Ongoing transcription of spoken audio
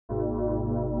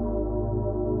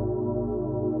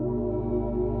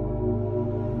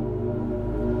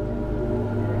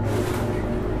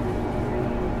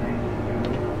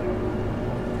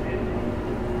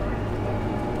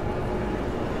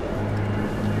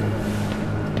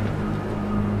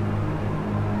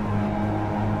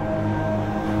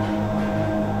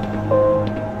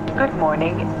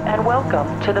morning and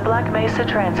welcome to the Black Mesa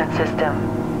Transit System.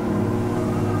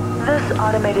 This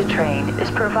automated train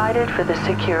is provided for the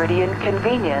security and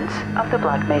convenience of the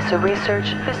Black Mesa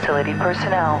Research Facility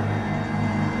personnel.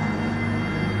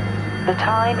 The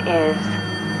time is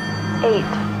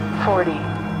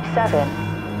 8:47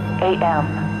 a.m.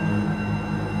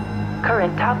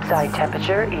 Current topside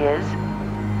temperature is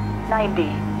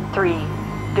 93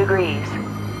 degrees,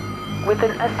 with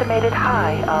an estimated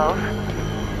high of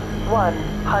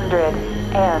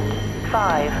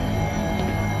 105.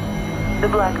 The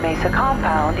Black Mesa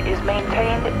compound is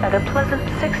maintained at a pleasant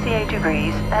 68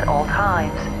 degrees at all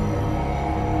times.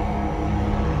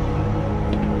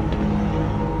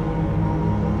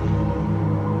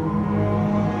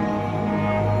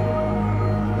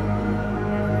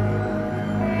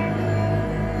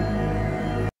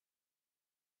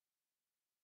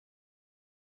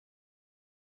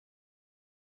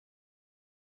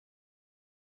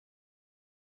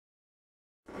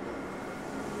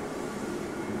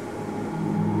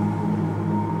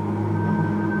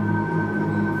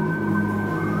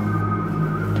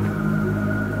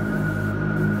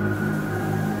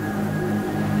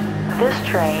 This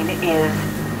train is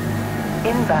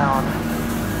inbound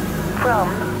from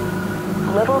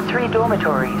Level 3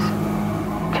 dormitories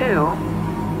to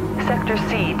Sector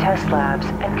C test labs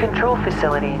and control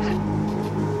facilities.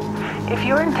 If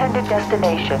your intended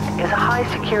destination is a high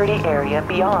security area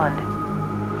beyond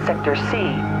Sector C,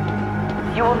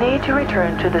 you will need to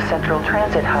return to the Central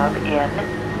Transit Hub in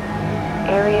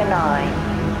Area 9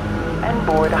 and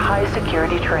board a high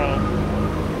security train.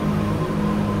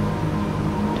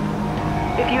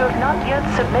 If you have not yet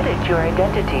submitted your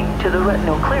identity to the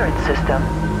retinal clearance system,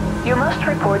 you must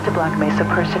report to Black Mesa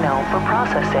personnel for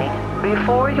processing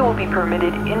before you will be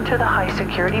permitted into the high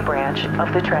security branch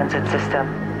of the transit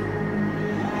system.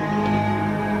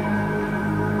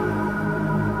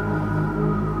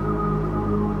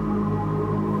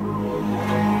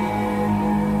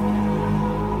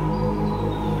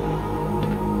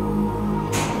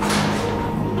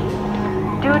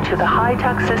 Due to the high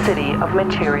toxicity of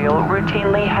material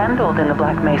routinely handled in the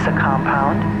Black Mesa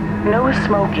compound, no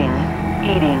smoking,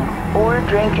 eating, or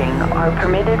drinking are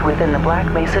permitted within the Black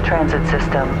Mesa transit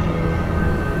system.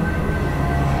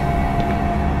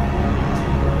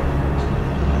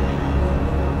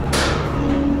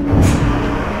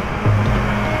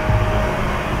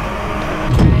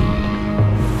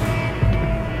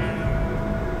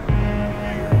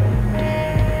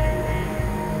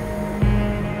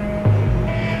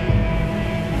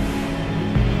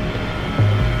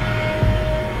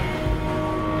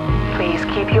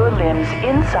 Keep your limbs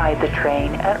inside the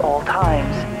train at all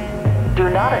times. Do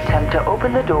not attempt to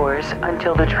open the doors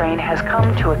until the train has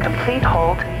come to a complete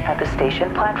halt at the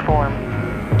station platform.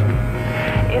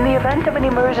 In the event of an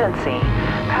emergency,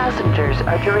 passengers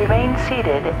are to remain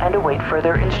seated and await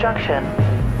further instruction.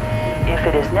 If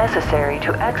it is necessary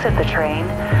to exit the train,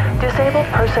 disabled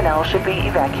personnel should be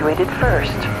evacuated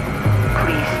first.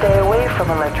 Please stay away from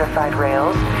electrified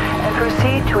rails and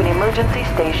proceed to an emergency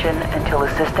station until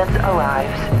assistance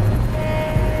arrives.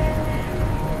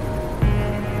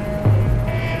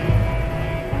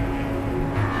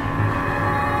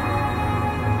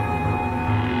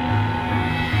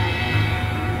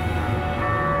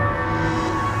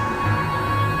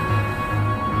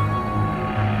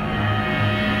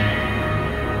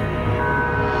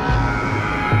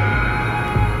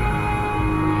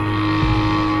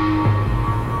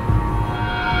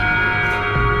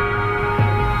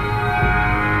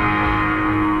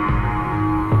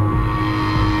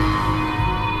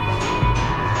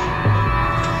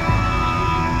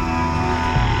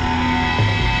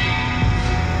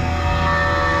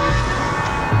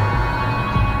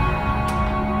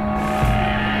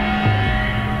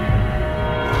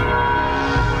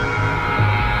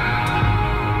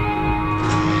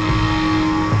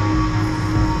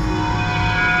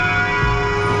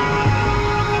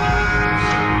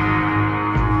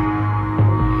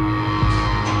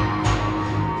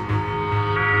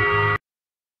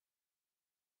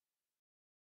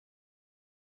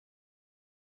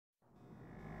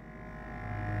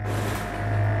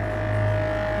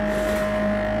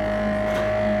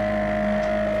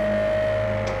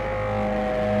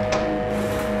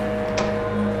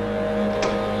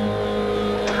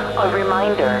 A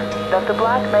reminder that the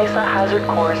Black Mesa Hazard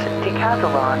Course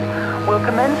Decathlon will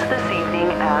commence this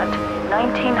evening at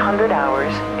 1900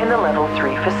 hours in the Level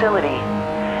 3 facility.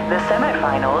 The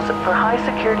semifinals for high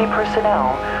security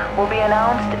personnel will be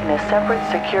announced in a separate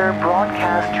secure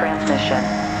broadcast transmission.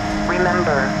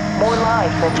 Remember, more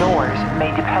lives than yours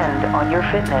may depend on your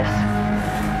fitness.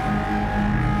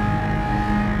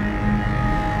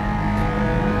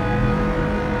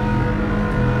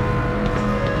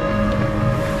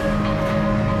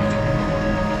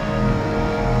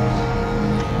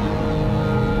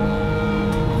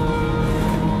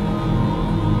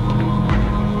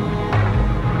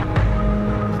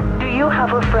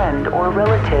 or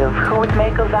relative who would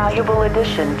make a valuable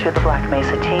addition to the Black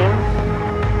Mesa team,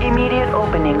 immediate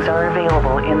openings are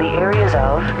available in the areas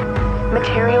of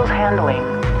materials handling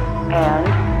and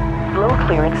low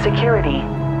clearance security.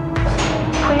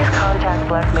 Please contact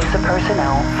Black Mesa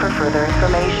personnel for further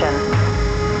information.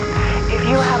 If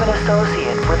you have an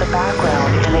associate with a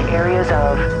background in the areas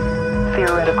of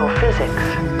theoretical physics,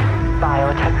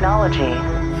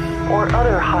 biotechnology, or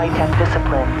other high-tech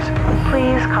disciplines,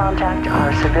 please contact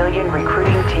our civilian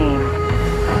recruiting team.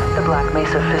 The Black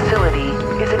Mesa facility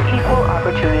is an equal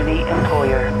opportunity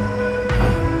employer.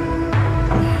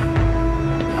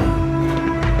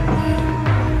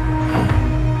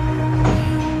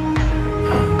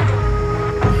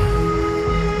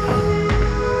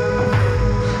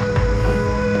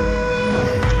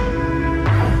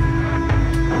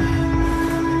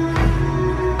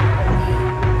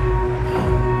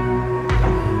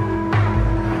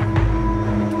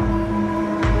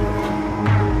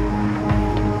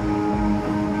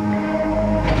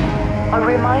 A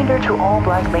reminder to all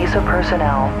Black Mesa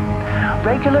personnel,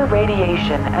 regular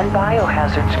radiation and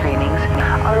biohazard screenings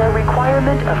are a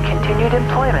requirement of continued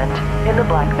employment in the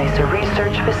Black Mesa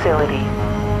Research Facility.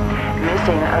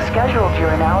 Missing a scheduled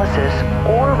urinalysis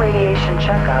or radiation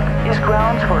checkup is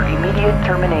grounds for immediate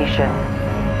termination.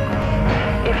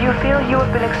 If you feel you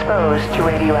have been exposed to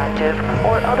radioactive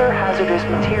or other hazardous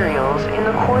materials in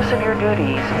the course of your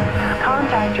duties,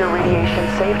 contact your radiation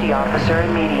safety officer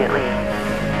immediately.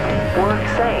 Work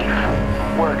safe.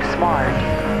 Work smart.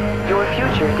 Your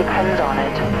future depends on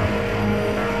it.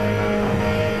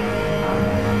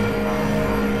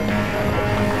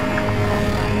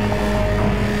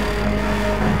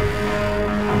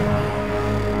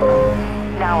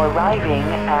 Now arriving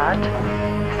at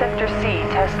Sector C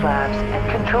test labs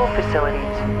and control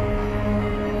facilities.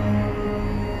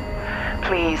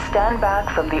 Please stand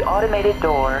back from the automated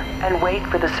door and wait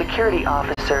for the security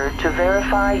officer to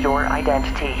verify your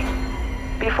identity.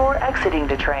 Before exiting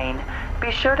the train,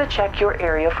 be sure to check your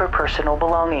area for personal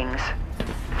belongings.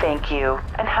 Thank you,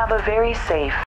 and have a very safe